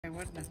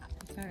وردة.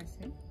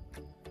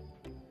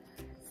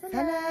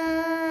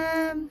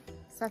 سلام.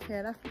 صافي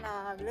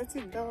عرفنا بلاتي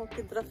بداو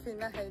كيضرب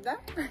فينا هيدا.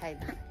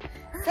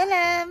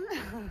 سلام.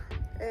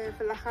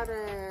 في الاخر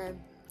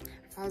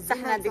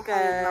صحنا ديك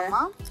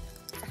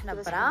صحنا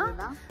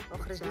برا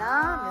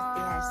وخرجنا ما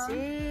فيها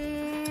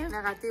شي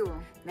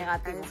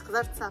نيغاتيو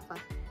تقدر تسافر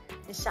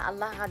ان شاء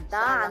الله غدا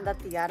عند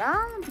الطياره.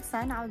 ديك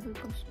الساعه نعاود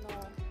لكم شنو.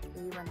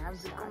 ايوا نعاود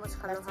لكم واش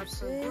خلوها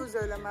تدوز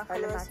ولا ما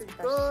خلوهاش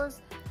تدوز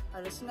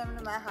ولا شنو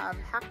نعملوا معاها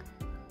بالحق.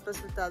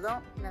 الريزلطادو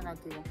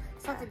نيغاتيو.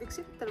 صافي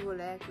داكشي كطلبوا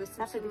لك باش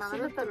تمشي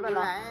للمغرب.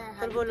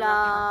 طلبوا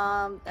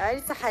لها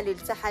غير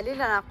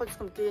التحاليل انا قلت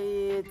لكم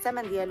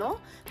الثمن ديالو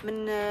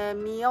من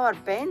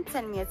 140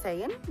 حتى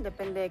 200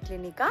 ديبين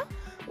كلينيكا.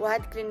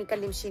 وهاد الكلينيكا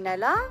اللي مشينا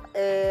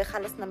لها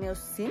خلصنا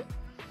 160.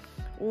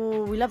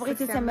 وإلا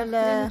بغيتي تعمل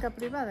كلينيكا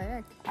بريفادا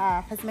ياك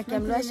حيت ما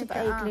كاملوهاش في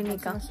اي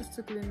كلينيكا.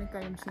 شفتو كلينيكا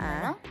اللي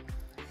مشينا لها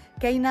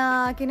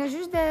كاينه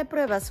جوج دي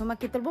بروفاس هما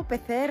كيطلبوا بي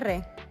سي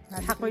ر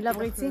الحق. الا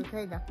بغيتي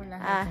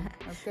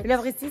الا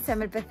بغيتي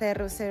تعمل بي سي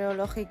ر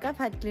وسيرولوجيكا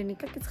في هاد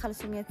الكلينيكا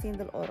كتخلصوا 200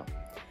 ديال الاورو.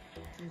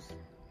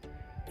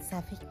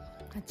 صافي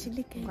هادشي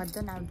اللي كاين.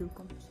 غدا نعاودو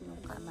لكم شنو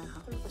وقع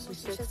معاها باش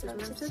مشات.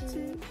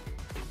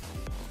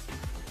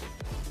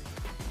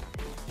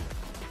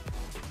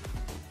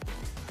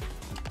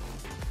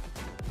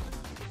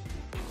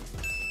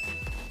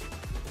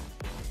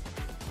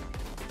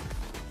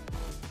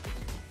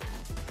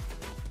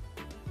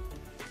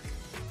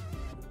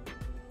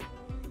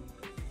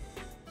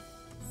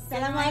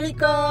 السلام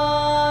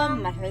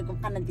عليكم، مرحبا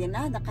بكم قناه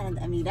ديالنا. هذا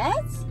قناه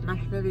اميرات.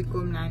 مرحبا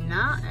بكم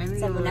معنا.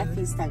 تابعونا في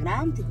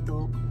انستغرام تيك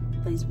توك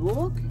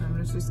فيسبوك.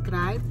 عملوا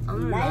سبسكرايب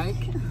عملوا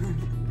لايك.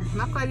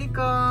 نقول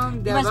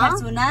لكم دابا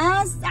جاتو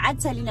ناس عاد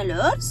سالينا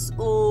العرس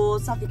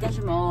وصافي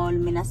كنجمعوا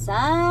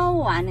المناسه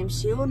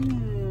وغنمشيو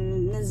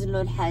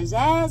ننزلوا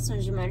الحاجات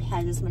ونجمعوا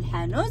الحاجات من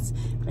الحانوت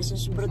باش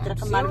نشبروا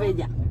الطريق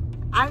المغربيه.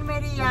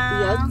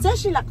 الميريا حتى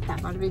شي لقطه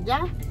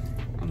المغربيه.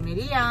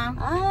 الميريا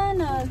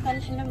انا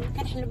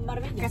كنحلم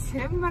بمربيجا.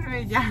 كتحلم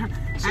بمربيجا.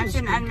 غنمشي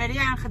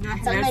الميريا نخدم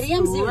حاجات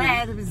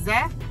واعر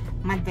بزاف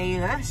ما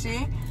تضيعوهش.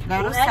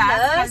 ضروري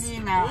ساعات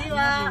خلينا.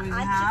 ايوا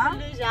غتشوفوا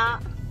اللوجه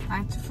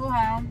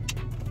غتشوفوها.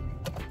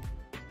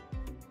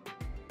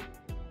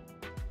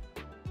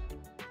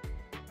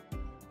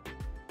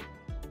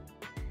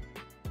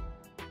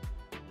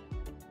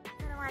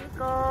 السلام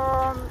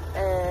عليكم.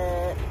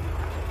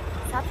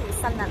 صافي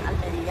وصلنا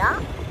لألميريا.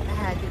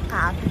 هذه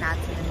القاعه فين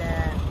عتمل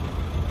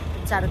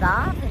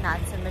الجردة فين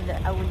عتمل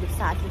اول اللي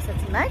بساعه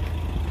 3 تماك.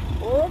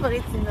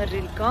 وبغيت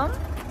نوري لكم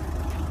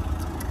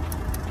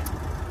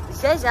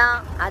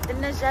الدجاجه.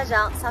 عدلنا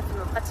الدجاجه صافي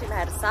ما بقاتش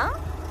لها رصه.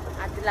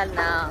 عدلنا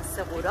لنا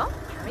الصغوره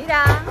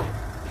اميره.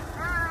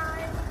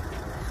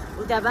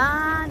 ودابا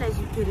انا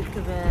جبت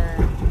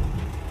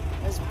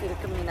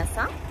لكم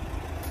مناسه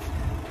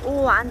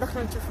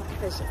وغندخلو نشوفو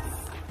كيفاش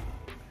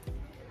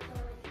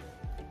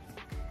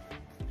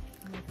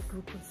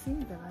الكرسي.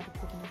 دابا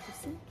ركبنا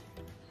الكرسي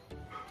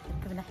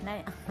ركبنا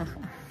حنايا.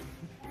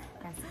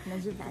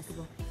 نجيب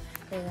نعتبو.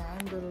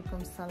 غنديرو لكم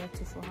الصاله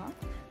تشوفوها.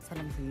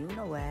 صاله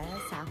مزيونه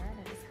واسعه.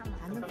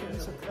 عندنا فين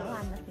نشطحو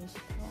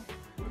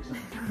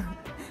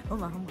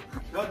هما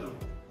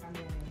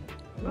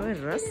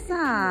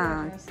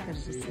والرصه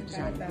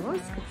كترجع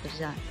البوس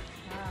كترجع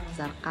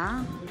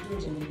زرقاء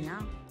جميله.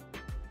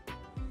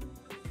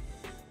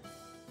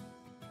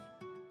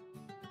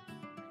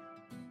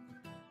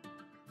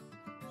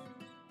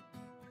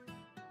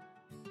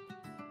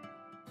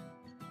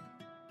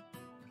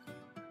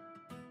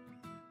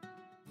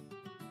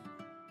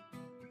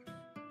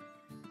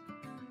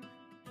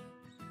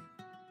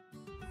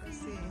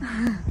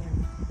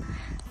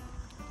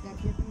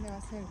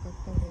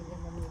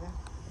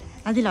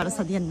 هذه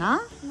العروسه ديالنا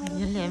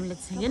هي اللي عملت،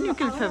 هي اللي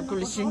مكلفه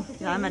بكل شيء.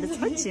 عملت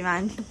هادشي ما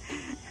عندي.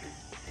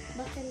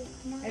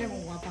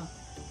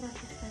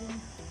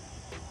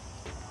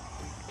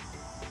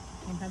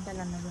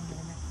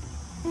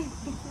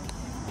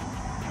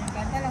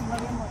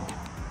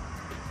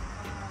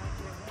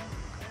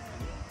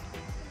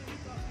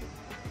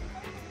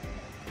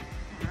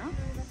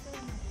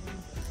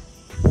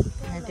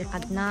 هذه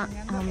قدنا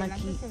هما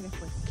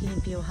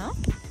كينبيوها.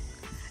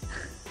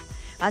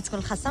 غتكون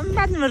الخاصه من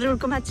بعد نوريو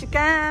لكم هادشي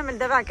كامل.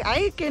 دابا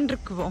عي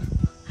كنركبو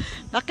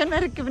باقي ما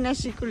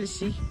ركبناش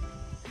كلشي.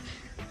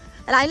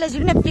 العائله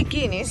جبنا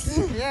بكينيس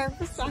يا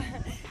بصح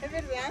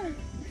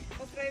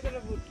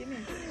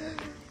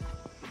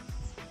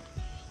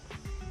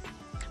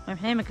المهم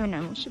حنا ما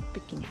كنعملوش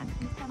بكيني حنا.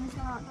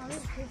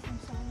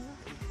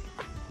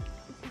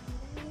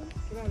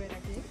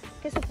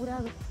 كيف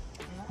apurado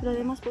lo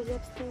demás pues ya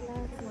estoy la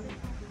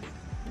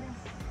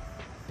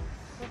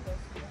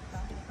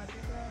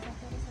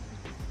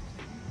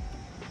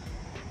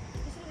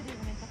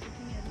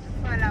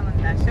ولا من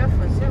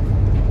شوفوا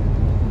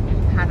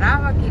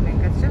حراوه كيما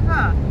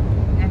كتشوفوا.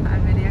 يا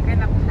الميريا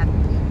كاينه بحر.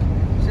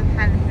 شوف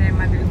بحال حنا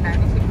ما درناش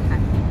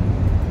بحر.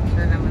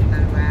 شوفوا من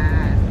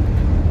الدروات.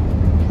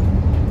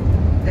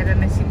 دابا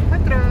ماشي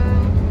بفطرو.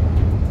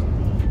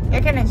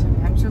 ياك انا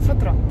نمشيو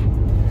نفطرو.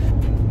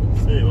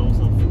 Sí, vamos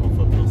a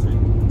foto, sí.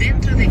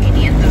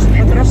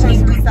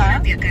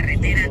 hacia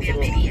carretera de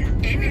Almería,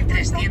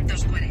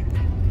 N340.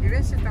 ¿Y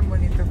ves si tan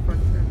bonito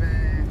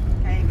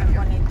Qué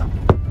bonito.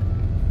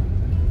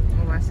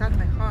 وبا صار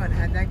mejor.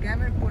 هذا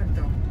كامل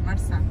بورتو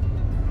مرسى.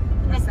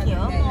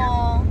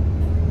 نكيومو.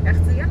 يا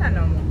اختي يلا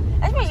نومو.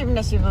 اش ما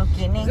جبنا شي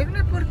بوركيني؟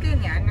 جبنا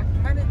بوركيني عندنا في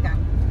ماليتا.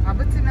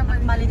 هبطنا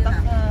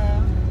ماليتا.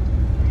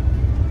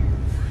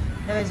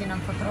 دابا جينا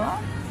نفطرو.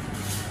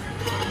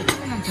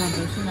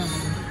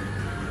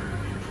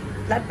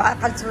 لا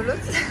باقا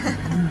الفلوس.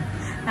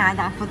 عاد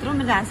نفطرو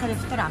من عاد نسالي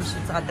الفطور عم نمشيو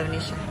نتغداو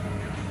نيشان.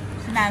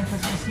 شنو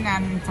نفطرو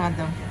شنو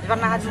نتغداو؟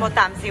 جبرنا هاد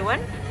المطعم زوين.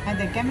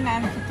 هذا كامل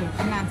عن الفطور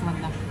كنا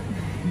نتغداو.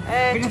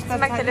 جبت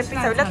معك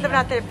تلبيسه ولا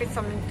طلبنا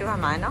تلبيسه ندوها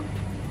معنا؟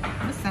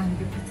 بس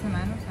ندير بيتزا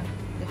معنا وصافي.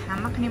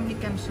 يحمقني ملي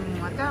كنمشيو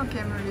للمطار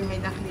وكيعملوا لي هاي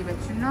داخلي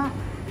شنو؟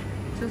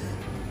 شوف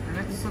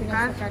عملت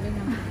السكر.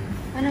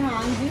 انا ما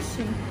عنديش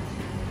شي.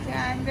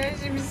 عندها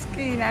شي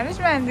مسكينه علاش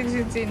ما عندكش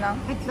زينه؟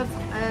 حيت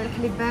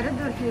الحليب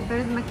بارد والحليب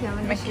بارد ما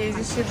كيعملش. ما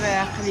كيجيش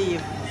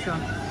بخليب. شو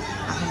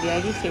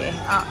ديالي فيه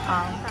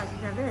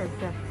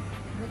بزاف.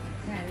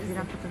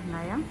 جينا نفطر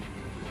هنايا.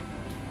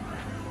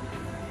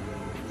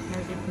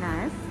 جبت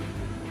ناعس.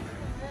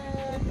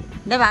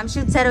 دابا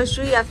غنمشيو نتساراو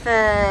شويه في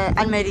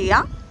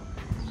الميريا.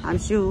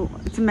 غنمشيو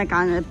تماك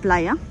عن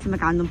بلايا،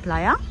 تماك عندهم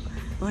بلايا.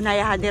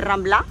 وهنايا هذه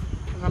الرمله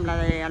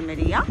ديال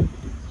الميريا.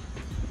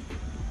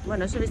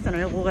 وانا شوفي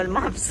استنى جوجل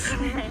مابس.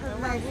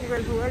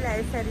 جوجل هو اللي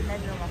يسالي لنا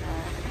اليوم.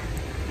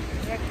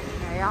 ياك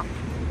هنايا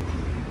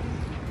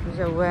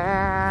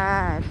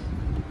جوال.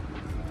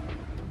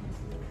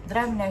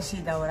 ضربنا شي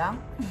دوره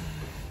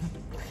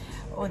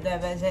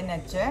ودابا جانا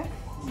الجوع.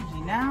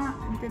 جينا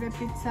نديرو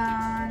بيتزا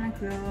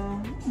ناكلو.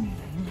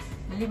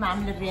 اللي ما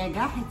عمل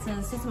الرياقه حيت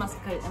نسيت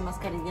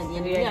الماسكارينيا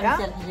ديالي الرياقة؟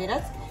 ديال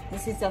الحجيرات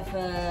نسيتها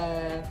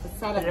في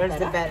الصاله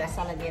البارح.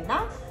 الصاله ديالنا.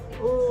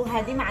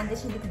 وهذه ما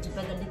عندهاش هذيك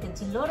الجبانه اللي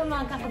كنت اللور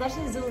ما كنقدرش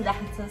نزولها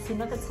حيت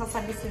سينو كتخسر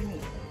لي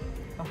سنين.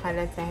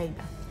 وخالتها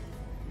هيدا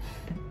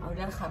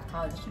اولا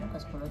الخرقه ولا شنو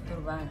كتقولوا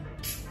التربان.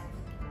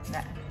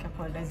 لا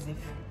كنقول الزيف.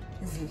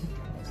 زيد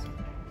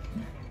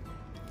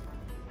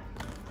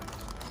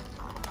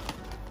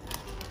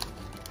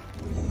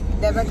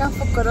دابا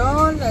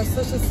كنفكروا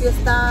السوشي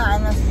سيستا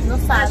عندنا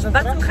نص ساعه.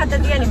 عجبك الخده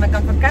ديالي ما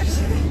كنفكرش.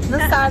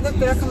 نص ساعه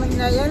درك من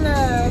هنايا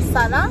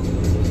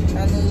للصاله.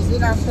 يعني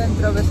جينا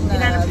نفطروا باش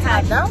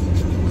نتغداو.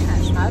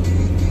 شحال؟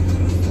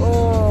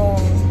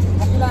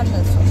 وحنا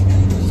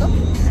نسو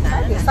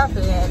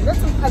صافي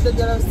لازم الخده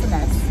ديالو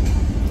السناس.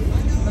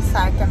 نص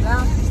ساعه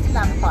كامله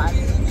نعرفوا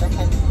عليه.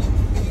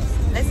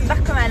 لازم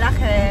نضحكم على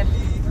خير.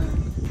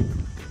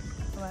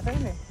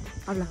 وريني.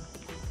 الله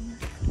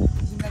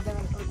جينا دابا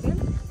الاوتيل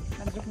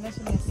ما دركناش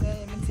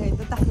من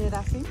سيده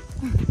تحضيراتي.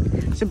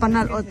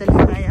 جبرنا الاوتيل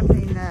هنايا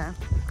فين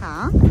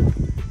قاعه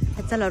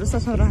حتى العروسه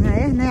صورة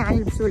هنايا على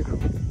البسوله.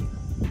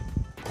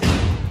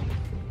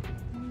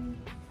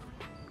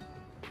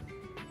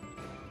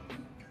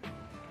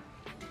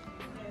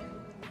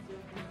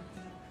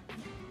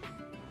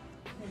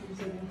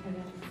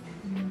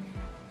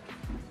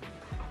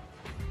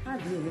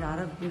 هذه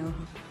العرب بنوها.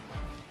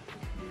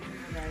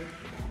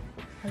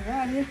 هيا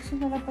عليك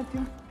شوف هذا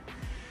باتيو.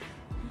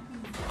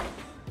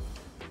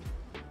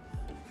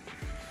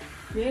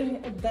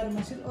 فين الدار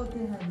ماشي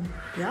الاوتيل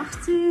هذا. يا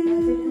اختي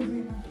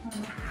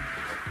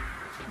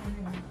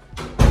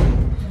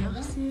يا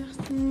اختي يا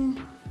اختي.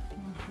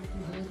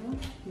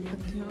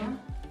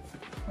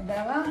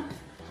 دابا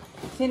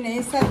فين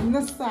يسال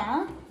نص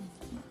ساعه.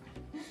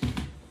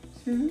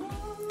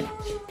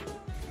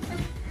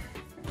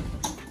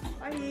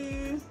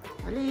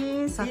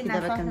 علي صافي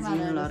دابا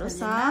كنزينو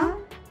العروسه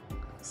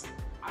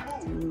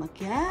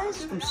المكياج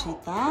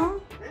ومشيطه.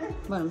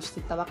 وانا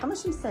مشيطه باقا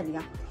ماشي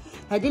مساليه.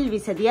 هذه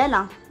اللبسه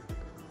ديالها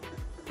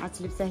عاد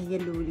تلبسها هي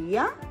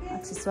الاوليه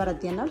اكسسوارات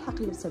ديالنا والحق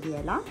اللبسه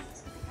ديالها.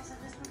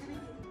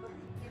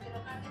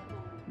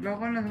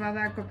 Luego nos va a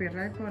dar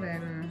copyright por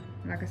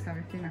la que está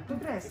vecina. ¿Tú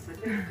crees?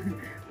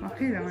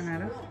 Ojida, bueno,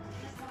 ahora.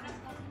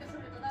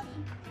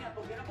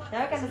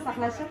 دابا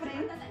كنستقلا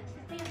الشفرين.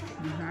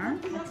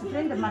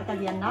 الشفرين بالماركه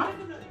ديالنا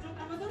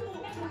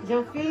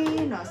جاو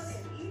فينوس.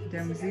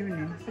 جاو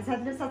مزيونين. بس هاد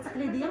اللبسه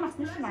التقليديه ما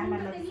خصنيش نعمر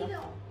لها بزاف.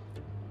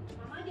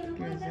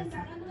 كيف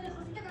جاتها؟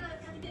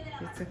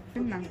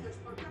 كتسفلنا.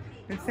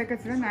 بس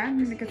كتبان عاد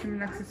ملي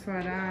كتعمل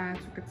اكسسوارات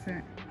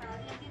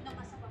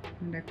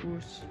من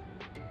داكوش.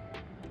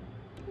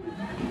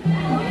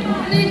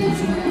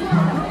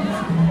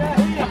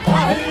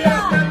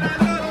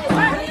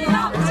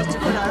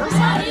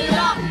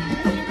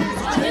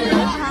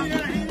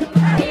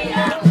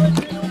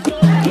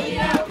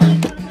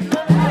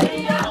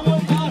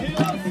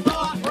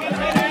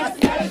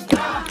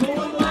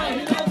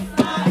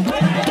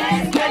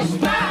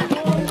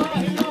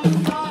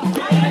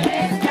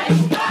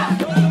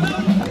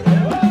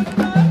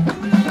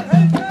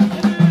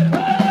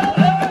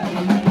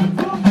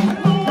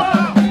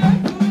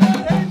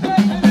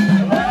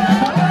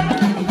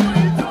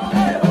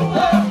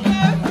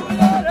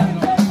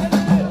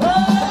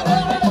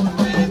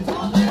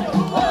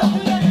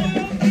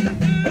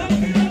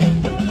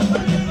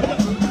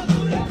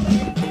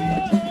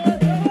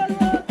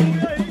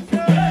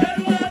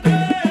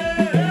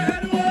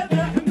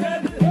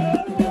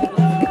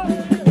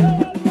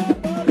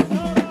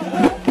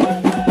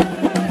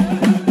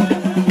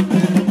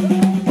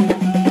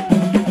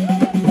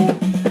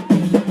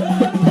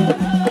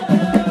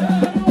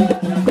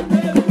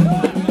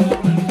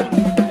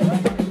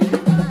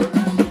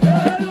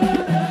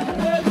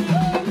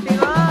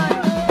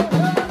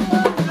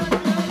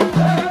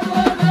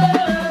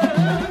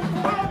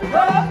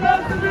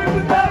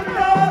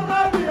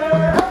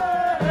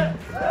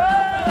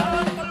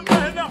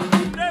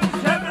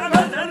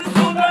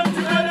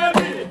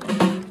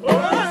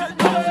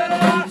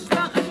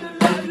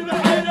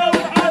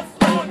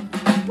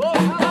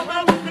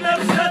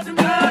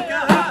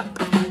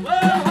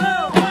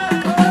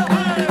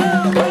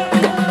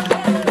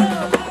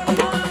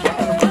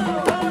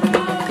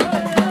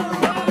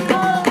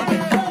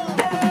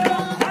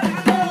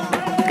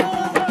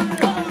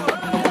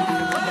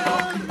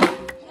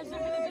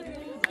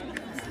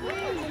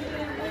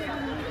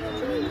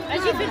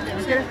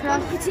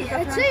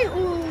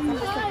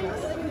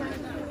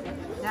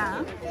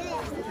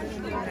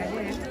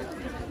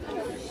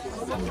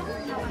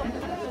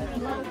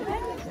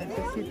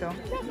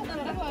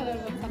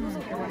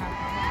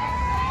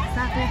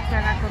 صافي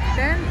كان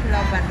كوكتيل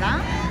كلاو برا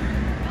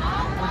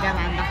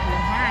ودابا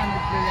غندخلوها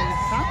غنبدلو لها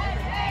اللبسه.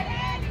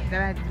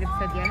 دابا هاد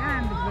اللبسه ديالها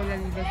غنبدلو لها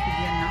اللباس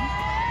ديالنا.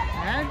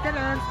 هادا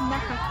العرس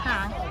مباخخا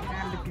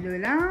غنبدلو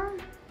لها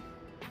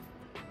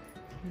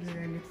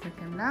اللبسه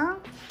كامله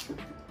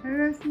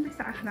العرس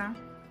لبسه اخرى.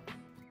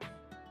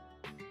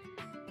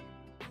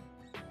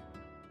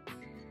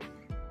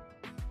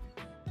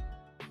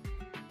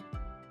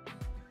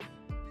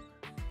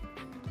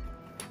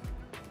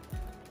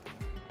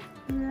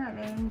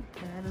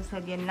 العروسه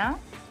ديالنا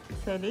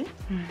سالي.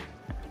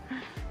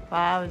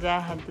 واو جا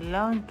هاد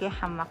اللون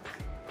كيحمق.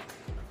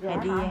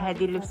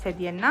 هادي اللبسه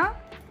ديالنا.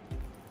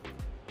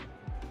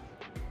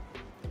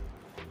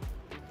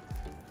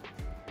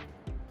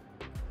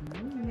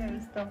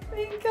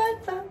 Me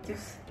encanta.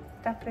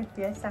 Está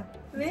preciosa.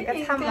 Me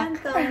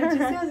encanta.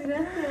 Muchísimas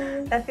gracias.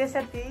 Gracias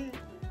a ti.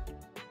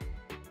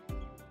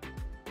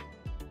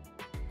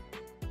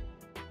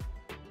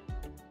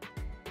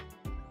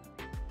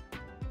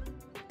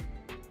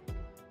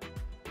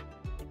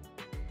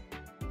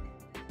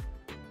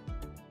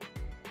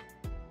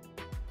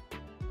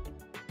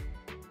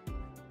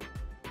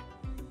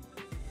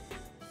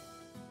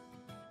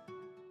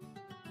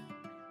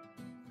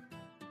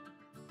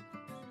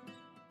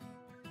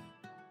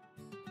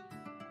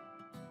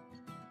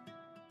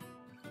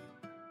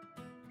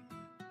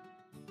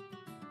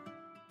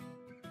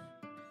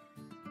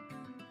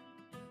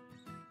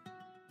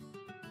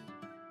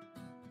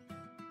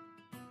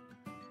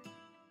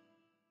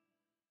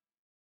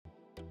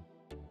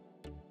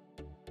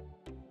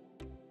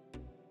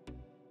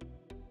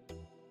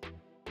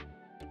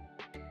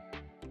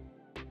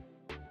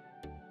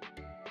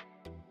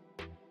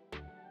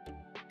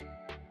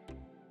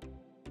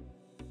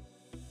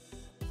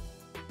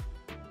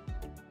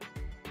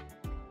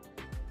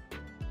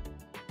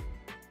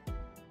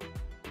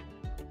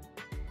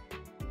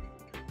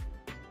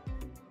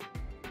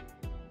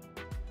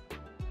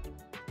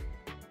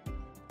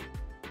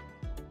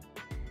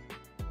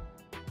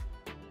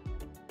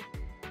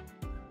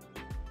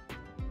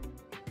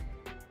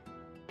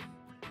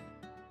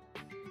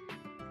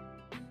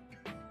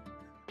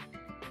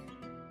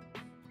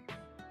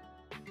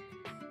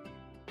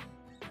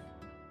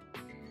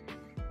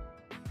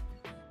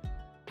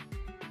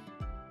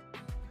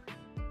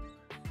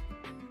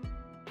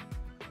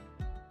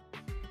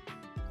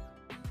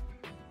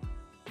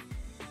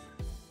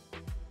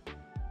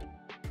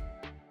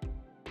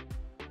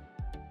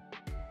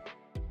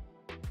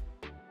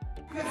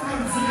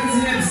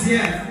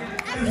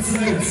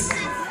 مزيان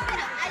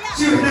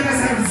شوف حنا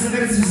كنعرف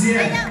الصغيرات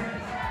مزيان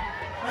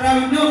راه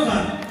بالنقط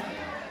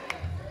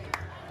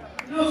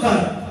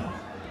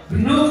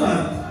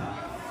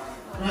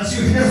راه شي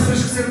وحده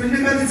تخرج اكثر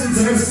منك غادي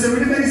تنصغر اكثر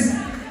منك غادي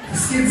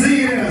خصك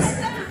تزيري راسك.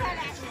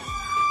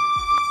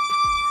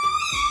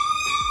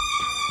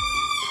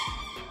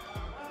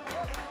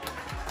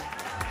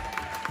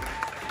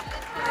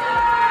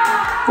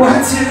 واحد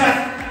الثقة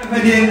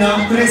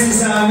ديالنا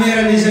برينسيسة أميرة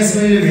اللي جات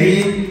من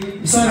البعيد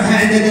بصراحة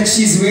عندها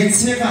داكشي زوين،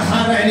 التسويقة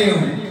حارة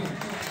عليهم.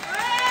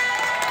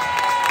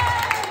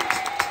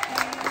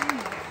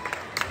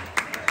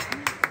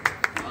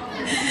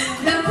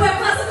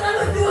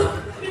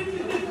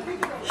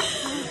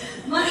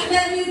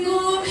 مرحبا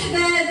بكم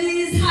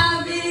حبابي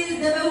صحابي،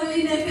 دابا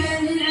ولينا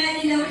كاملين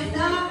عائلة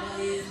وحدة،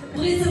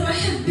 بغيت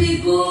نرحب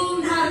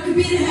بكم نهار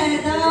كبير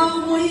هذا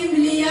ومهم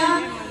ليا.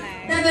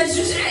 دابا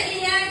جوج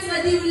عائلات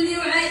غادي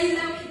يوليو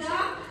عائلة وحدة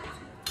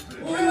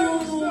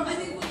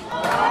وغادي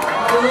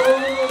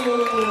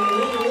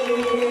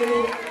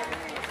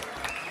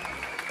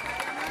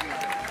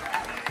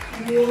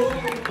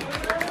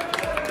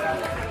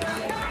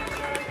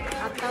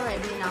عطاو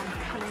علينا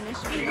خلينا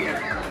شويه.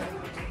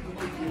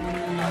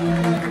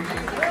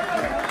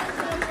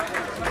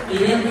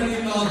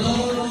 Bienvenido a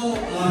todos,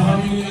 a la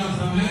familia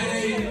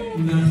Jamey,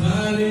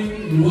 Nazari,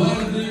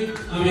 Duarte,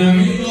 a mi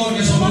amigo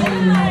que somos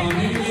una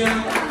familia,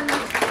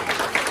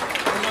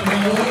 a mi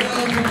abuela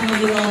que me ha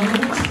ayudado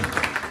mucho,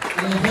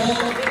 a los dos,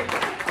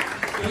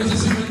 que no sé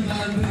si me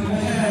están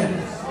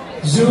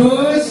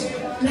جوج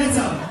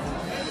ثلاثة.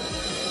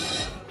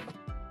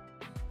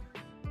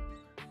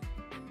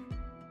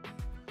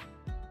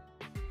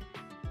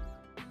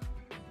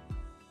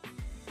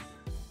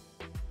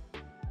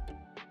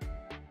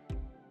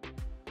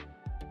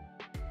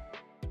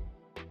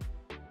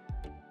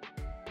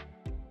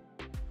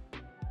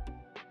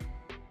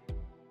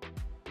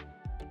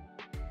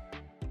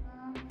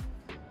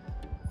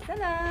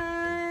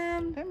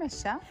 سلام فين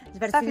مشى؟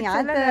 جبرتيني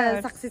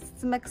عاد سقسيت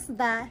تماك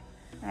الصداع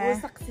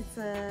وسقسيت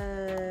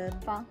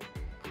با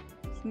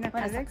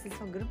وانا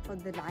سقسيتو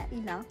جروب ديال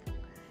العائله،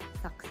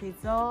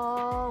 سقسيتو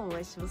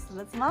واش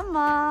وصلت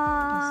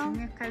ماما،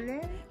 شنو قال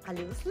لي؟ قال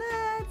لي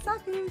وصلت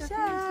صافي مشات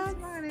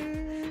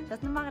المغرب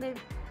جات المغرب.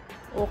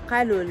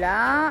 وقالوا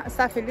لا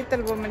صافي. اللي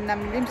طلبوا منا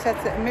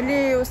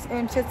ملي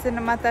مشات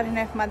المطار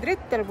هنا في مدريد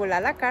طلبوا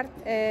لا لاكارت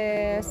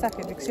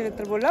صافي. داكشي اللي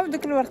طلبوا لها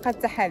وديك الورقه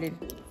التحاليل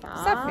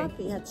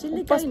صافي. هادشي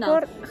اللي كاينه.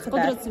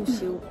 تقدروا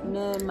تمشيو من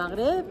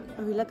المغرب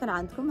ولا كان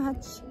عندكم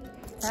هادشي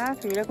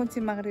صافي. ولا كنتي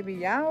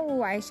مغربيه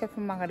وعايشه في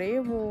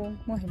المغرب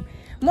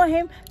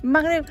مهم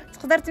المغرب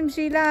تقدر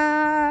تمشي لا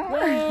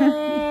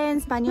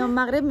اسبانيا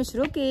والمغرب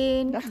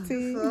مشروكين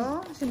اختي.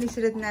 اللي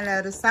شريتنا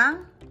العروسه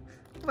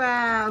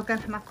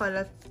وكنحماقوا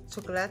على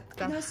الشوكولات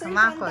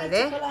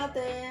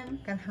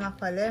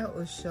كنحماقوا عليه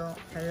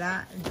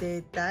وشوكولا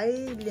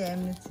ديتاي اللي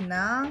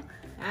عملتنا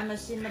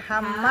ماشي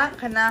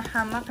حمقنا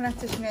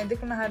حتى شنو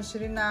هذيك النهار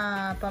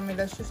شرينا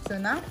باميلا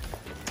شفتونا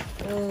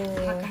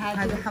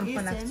وهذا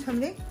حمقنا كتبهم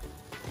لي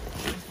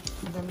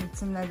هذا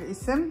نتسنى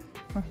الاسم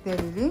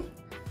وحداري لي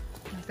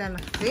مثلا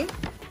اختي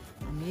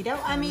أميرة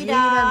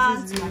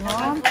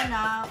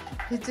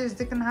حيت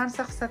ديك النهار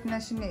سقساتنا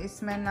شنو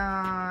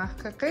اسمنا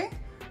حقيقي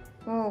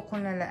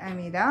وقلنا لا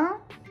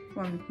أميرة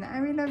وعملتنا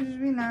أميرة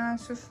بجوينا.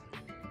 شوف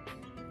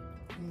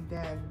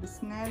إذا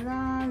لبسنا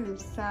لها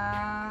لبسة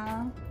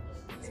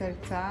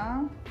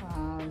سرتها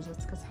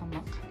وجات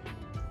كتحمق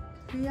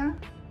فيا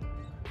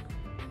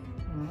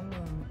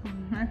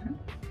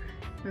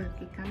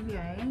perché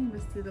cambia il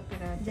vestito per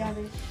la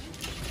llaves.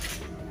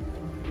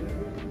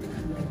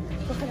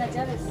 Coge las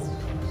llaves.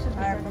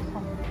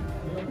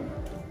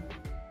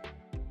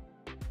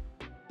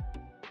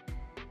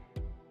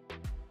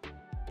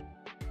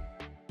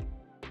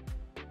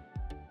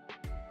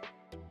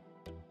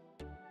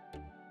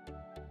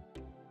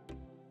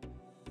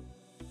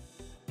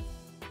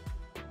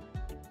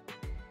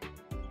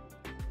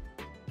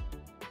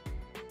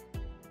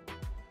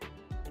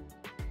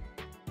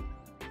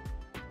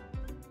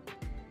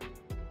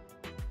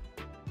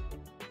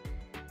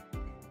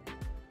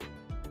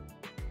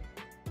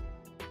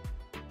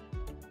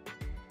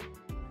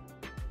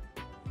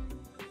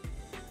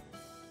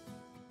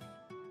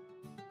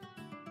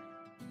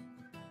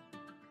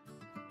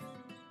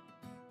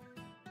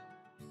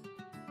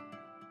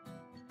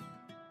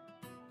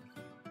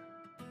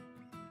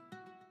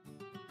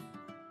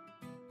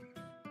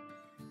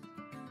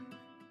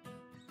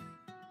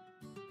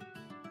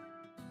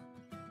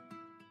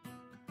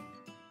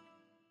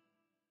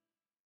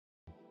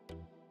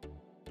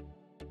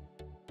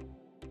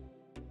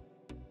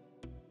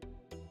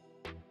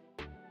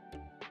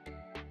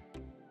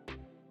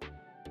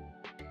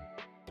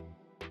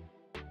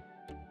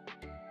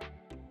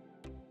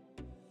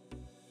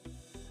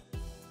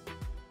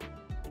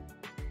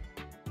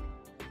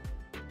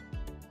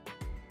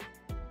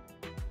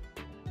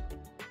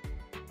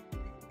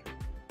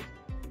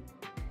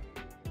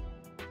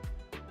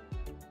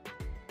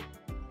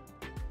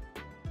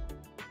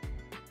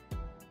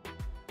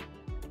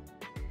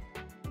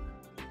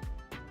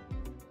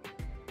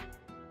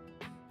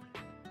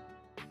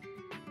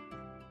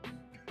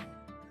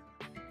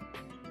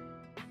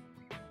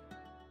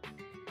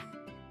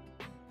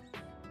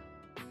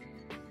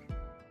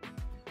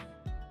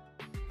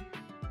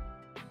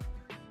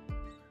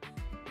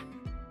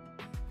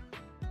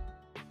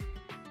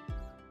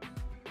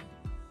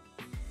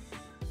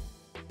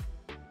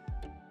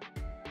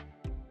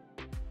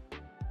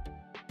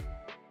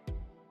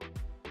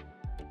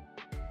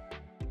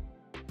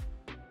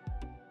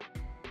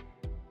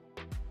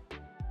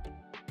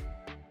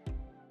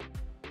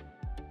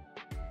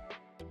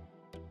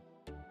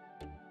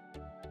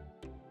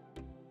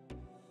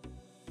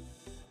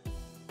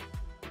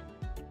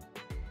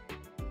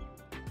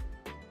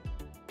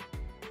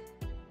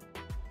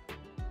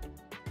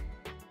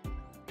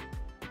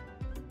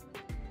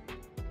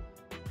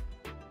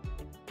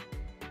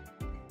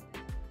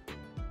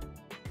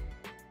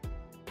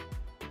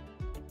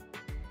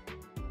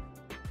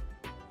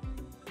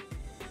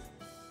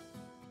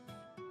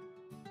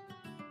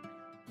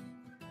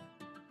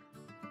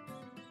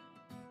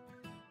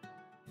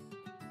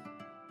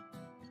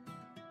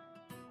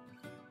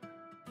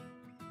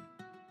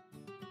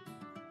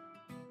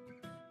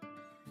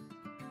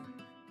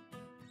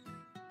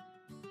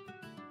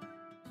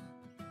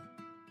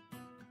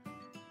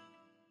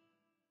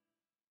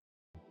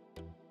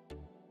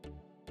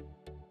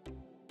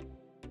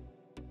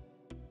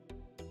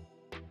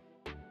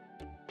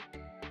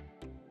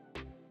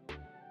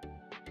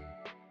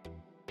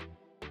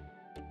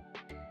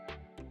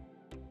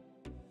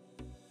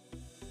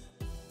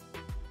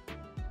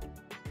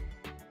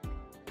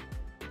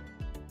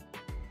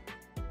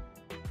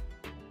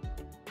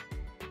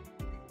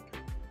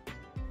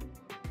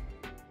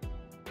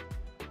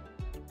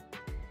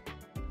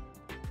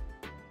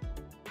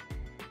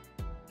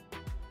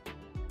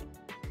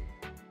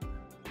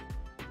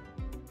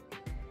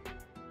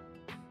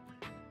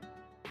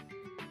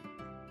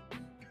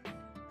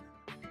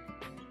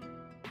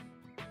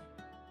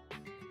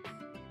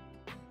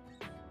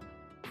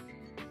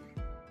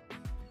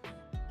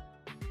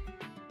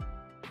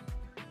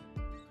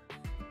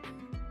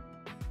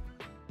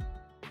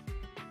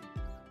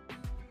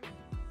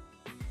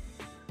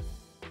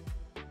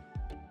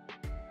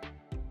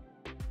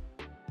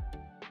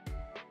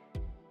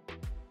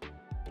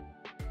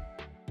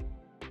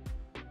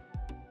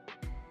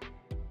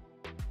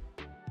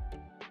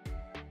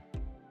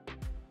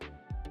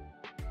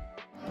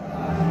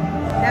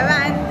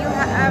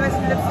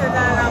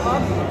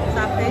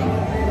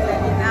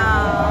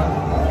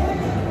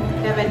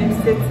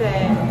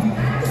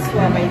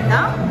 كسوة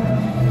بيضاء.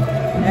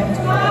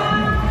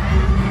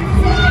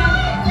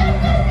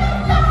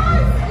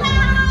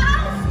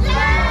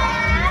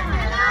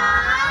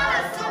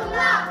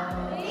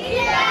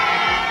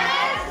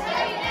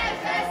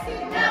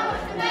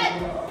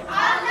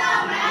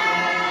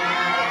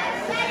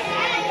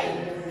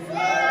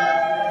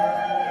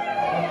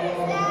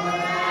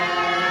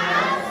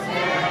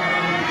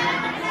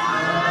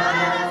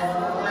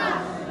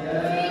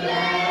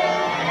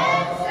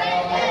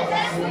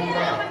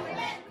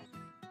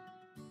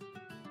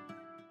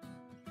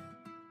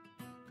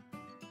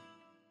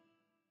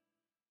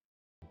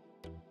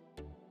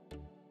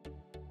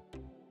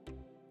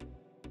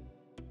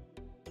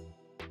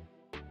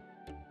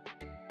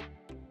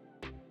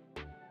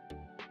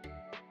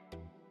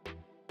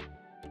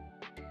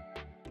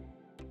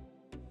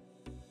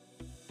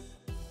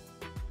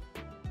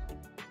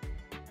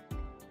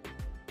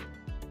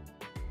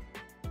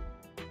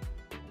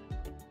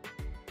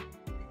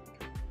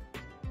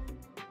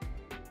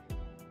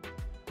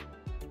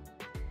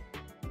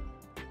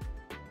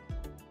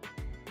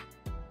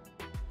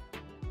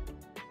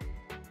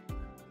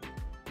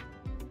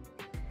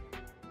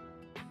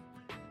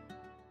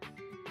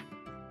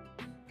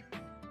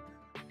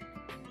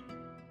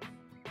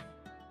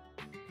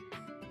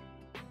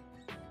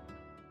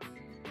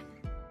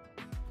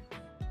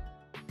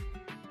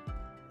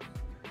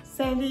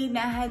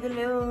 سالينا هذا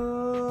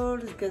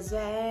العرس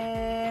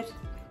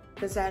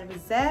قزعر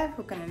بزاف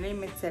وكان عليه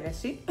ما تسالى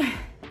شي.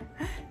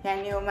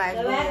 يعني هما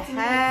عجبو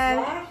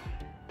الحال،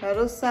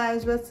 العروسة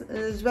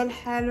عجبها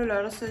الحال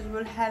والعروس عجبو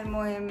الحال.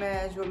 المهم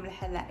عجبهم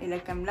الحال العائلة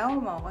كاملة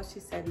وما بغاوش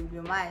يساليو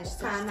اليوم.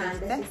 عشتو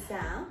عندها شي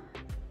ساعة.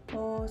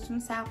 وشنو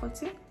ساعة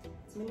قلتي؟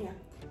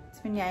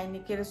 8. عيني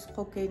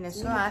كيلصقو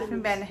كينعسو.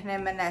 عارفين بان حنا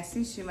ما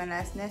نعسناش،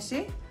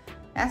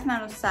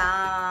 نعسنا نص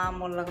ساعة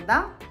مول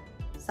الغدا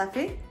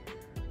صافي.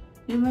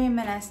 المهم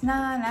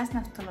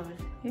نعسنا في الطلبل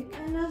ياك.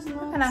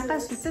 ما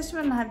كنعقلش حتى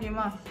من نهار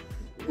اليوم.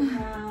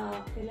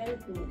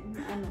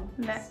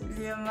 لا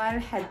اليوم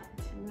الحد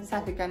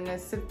صافي، كان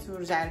السبت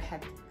ورجع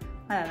الحد.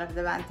 انا راه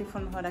دابا عندي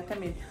تليفون نهار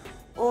كامل.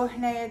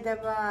 وحنايا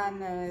دابا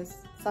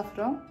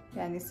نسافروا،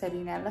 يعني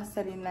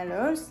سالينا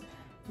العرس،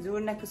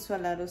 زورنا كسوة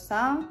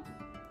العروسة،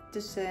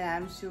 تش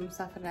غنمشيو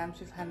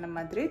غنمشيو فحالنا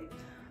مدريد.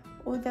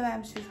 ودابا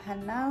غنمشيو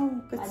فحالنا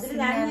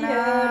وكتسنانا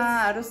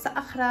عروسة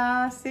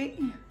اخرى سي.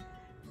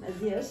 ما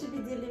ديرش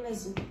الفيديو اللي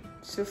ماجي.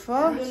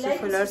 شوفوا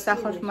العرس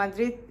اخر في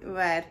مدريد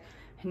واعر.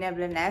 حنا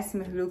بلا نعاس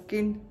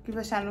مهلوكين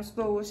كيفاش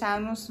غنوصلوا واش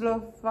غنوصلوا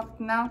في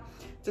وقتنا.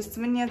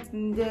 8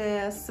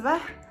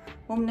 الصباح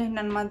ومن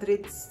هنا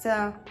لمدريد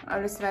 6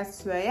 او 7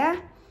 السوايع.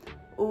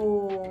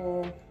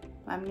 و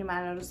عاملين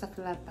معنا العروسه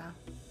في 4.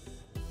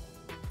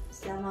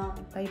 سلامة.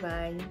 باي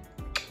باي.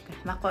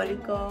 كنحماقوا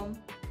عليكم.